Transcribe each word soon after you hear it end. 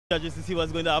judges to see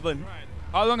what's going to happen. Right.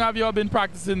 How long have you all been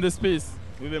practicing this piece?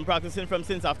 We've been practicing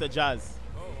since after jazz.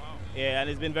 Oh, wow. Yeah, and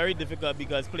it's been very difficult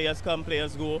because players come,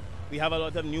 players go. We have a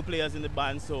lot of new players in the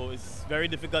band, so it's very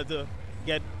difficult to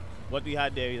get what we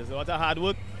had there. It's a lot of hard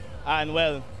work. And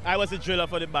well, I was a driller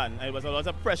for the band. It was a lot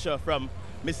of pressure from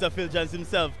Mr. Phil Jones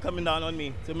himself coming down on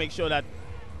me to make sure that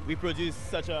we produce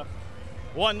such a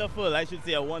wonderful, I should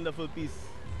say, a wonderful piece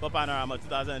for Panorama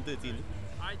 2013.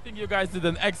 I think you guys did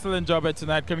an excellent job at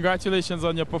tonight. Congratulations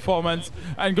on your performance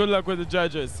and good luck with the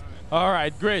judges. All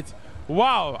right, great.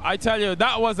 Wow, I tell you,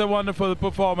 that was a wonderful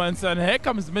performance. And here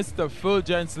comes Mr. Phil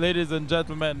Jones, ladies and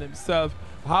gentlemen, himself.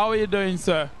 How are you doing,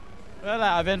 sir? Well,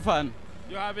 I'm having fun.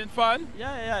 You having fun?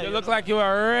 Yeah. You look like you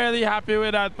were really happy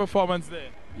with that performance there.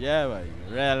 Yeah, well,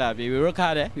 real happy. We work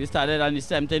hard. We started on the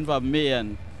 17th of May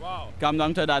and wow. Come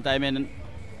down to that. I mean,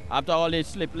 after all the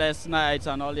sleepless nights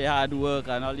and all the hard work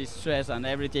and all the stress and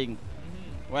everything,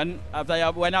 when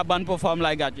a band perform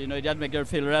like that, you know, it just makes you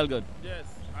feel real good. Yes,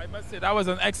 I must say that was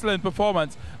an excellent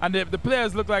performance, and the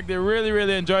players look like they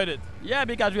really enjoyed it. Yeah,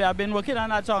 because we have been working on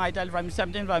that song, I tell you, from the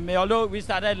 17th of May, although we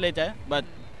started later, but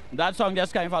that song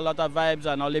just came for a lot of vibes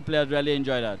and all the players really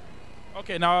enjoyed that.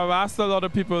 Okay, now I've asked a lot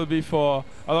of people before,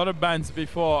 a lot of bands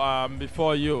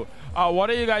before you. What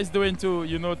are you guys doing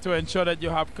to, to ensure that you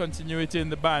have continuity in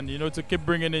the band, to keep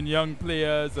bringing in young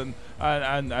players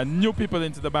and new people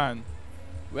into the band?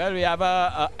 Well, we have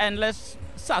a endless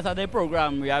Saturday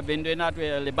program. We have been doing that.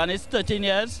 The band is 13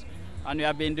 years, and we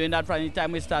have been doing that from the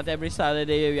time we start every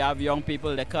Saturday. We have young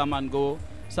people that come and go.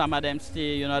 Some of them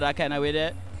stay, that kind of way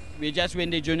there. We just win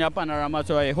the Junior Panorama,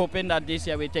 so I'm hoping that this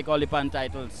year we take all the pan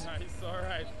titles. Nice, all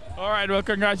right. All right, well,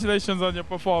 congratulations on your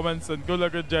performance and good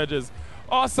luck with judges.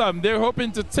 Awesome. They're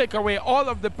hoping to take away all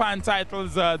of the pan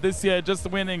titles this year, just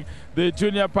winning the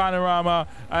Junior Panorama.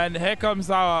 And here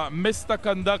comes our Mr.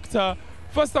 Conductor.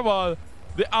 First of all,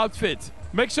 the outfit.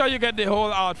 Make sure you get the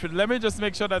whole outfit. Let me just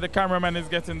make sure that the cameraman is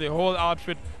getting the whole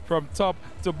outfit from top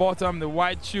to bottom. The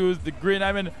white shoes, the green.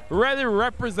 I mean, really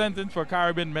representing for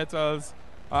Caribbean Metals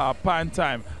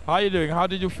Pantime. How are you doing? How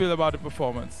did you feel about the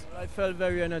performance? I felt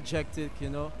very energetic,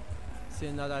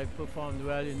 saying that I performed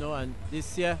well, and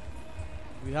this year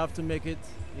we have to make it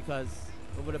because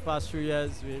over the past 3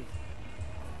 years we've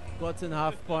gotten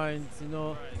half points,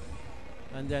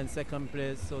 and then second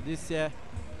place. So this year,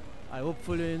 I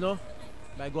hopefully,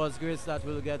 by God's grace, that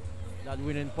we'll get that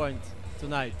winning point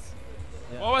tonight.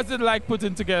 Yeah. What was it like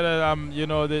putting together,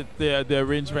 the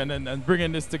arrangement and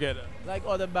bringing this together? Like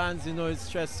other bands, it's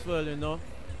stressful,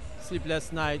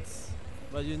 sleepless nights,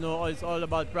 but it's all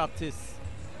about practice.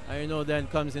 And then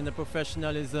comes in the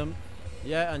professionalism,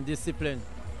 and discipline.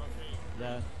 Okay.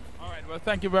 Yeah. All right, well,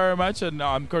 thank you very much,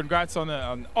 and congrats on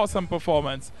an awesome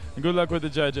performance, and good luck with the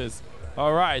judges.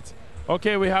 All right.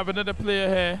 Okay, we have another player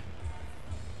here.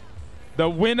 The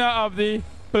winner of the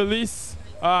police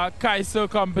Kaiso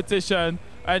competition,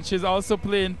 and she's also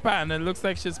playing pan. It looks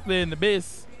like she's playing the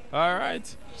bass. All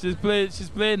right. She's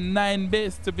playing 9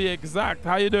 bass to be exact.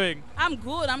 How you doing? I'm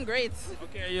good. I'm great.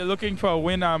 Okay, you're looking for a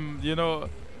win. Yeah,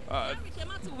 we came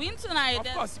out to win tonight.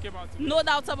 Of course, you came out to win. No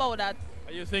doubt about that.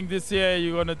 You think this year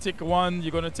you're gonna take one?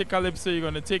 You're gonna take Calypso. You're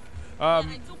gonna take. I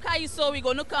do Kaiso. We're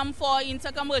gonna come for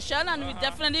intercommercial, and we're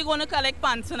definitely gonna collect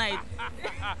pan tonight.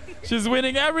 She's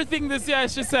winning everything this year,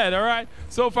 she said. All right.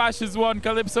 So far, she's won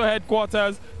Calypso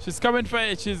headquarters. She's coming for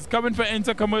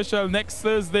intercommercial next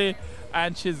Thursday,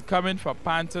 and she's coming for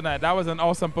pan tonight. That was an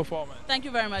awesome performance. Thank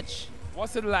you very much.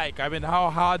 What's it like? I mean, how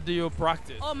hard do you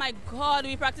practice? Oh my God,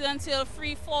 we practice until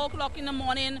 3, 4 o'clock in the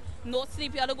morning. No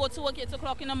sleep. You have to go to work 8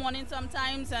 o'clock in the morning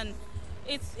sometimes, and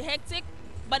it's hectic,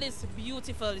 but it's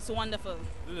beautiful. It's wonderful.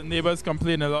 Do the neighbors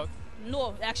complain a lot?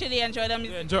 No, actually they enjoy the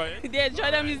music. They enjoy it? They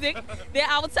enjoy the music. They're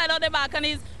outside on the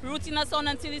balconies, rooting us on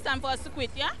until it's time for us to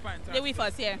quit, yeah? Fantastic. They're with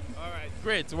us, yeah. All right,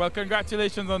 great. Well,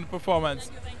 congratulations on the performance.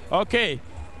 Thank you. Okay.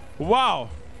 Wow.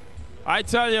 I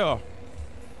tell you,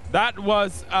 that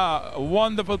was a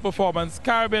wonderful performance.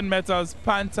 Caribbean Metals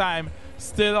Pantime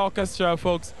Steel Orchestra,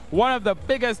 folks. One of the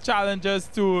biggest challenges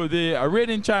to the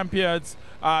reigning champions.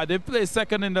 They placed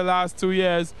second in the last 2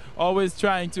 years, always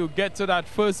trying to get to that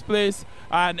first place.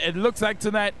 And it looks like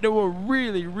tonight they were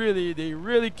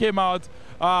really came out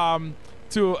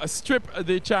to strip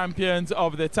the champions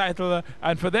of the title,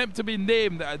 and for them to be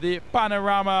named the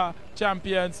Panorama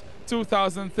Champions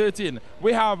 2013.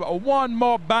 We have one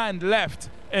more band left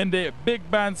in the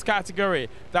big bands category.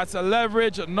 That's a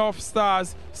Leverage North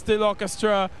Stars Steel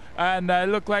Orchestra, and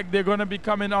look like they're going to be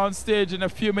coming on stage in a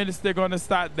few minutes. They're going to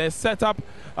start their setup.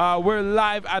 We're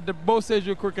live at the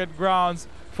Beausejour Cricket Grounds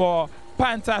for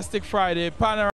Fantastic Friday Panorama.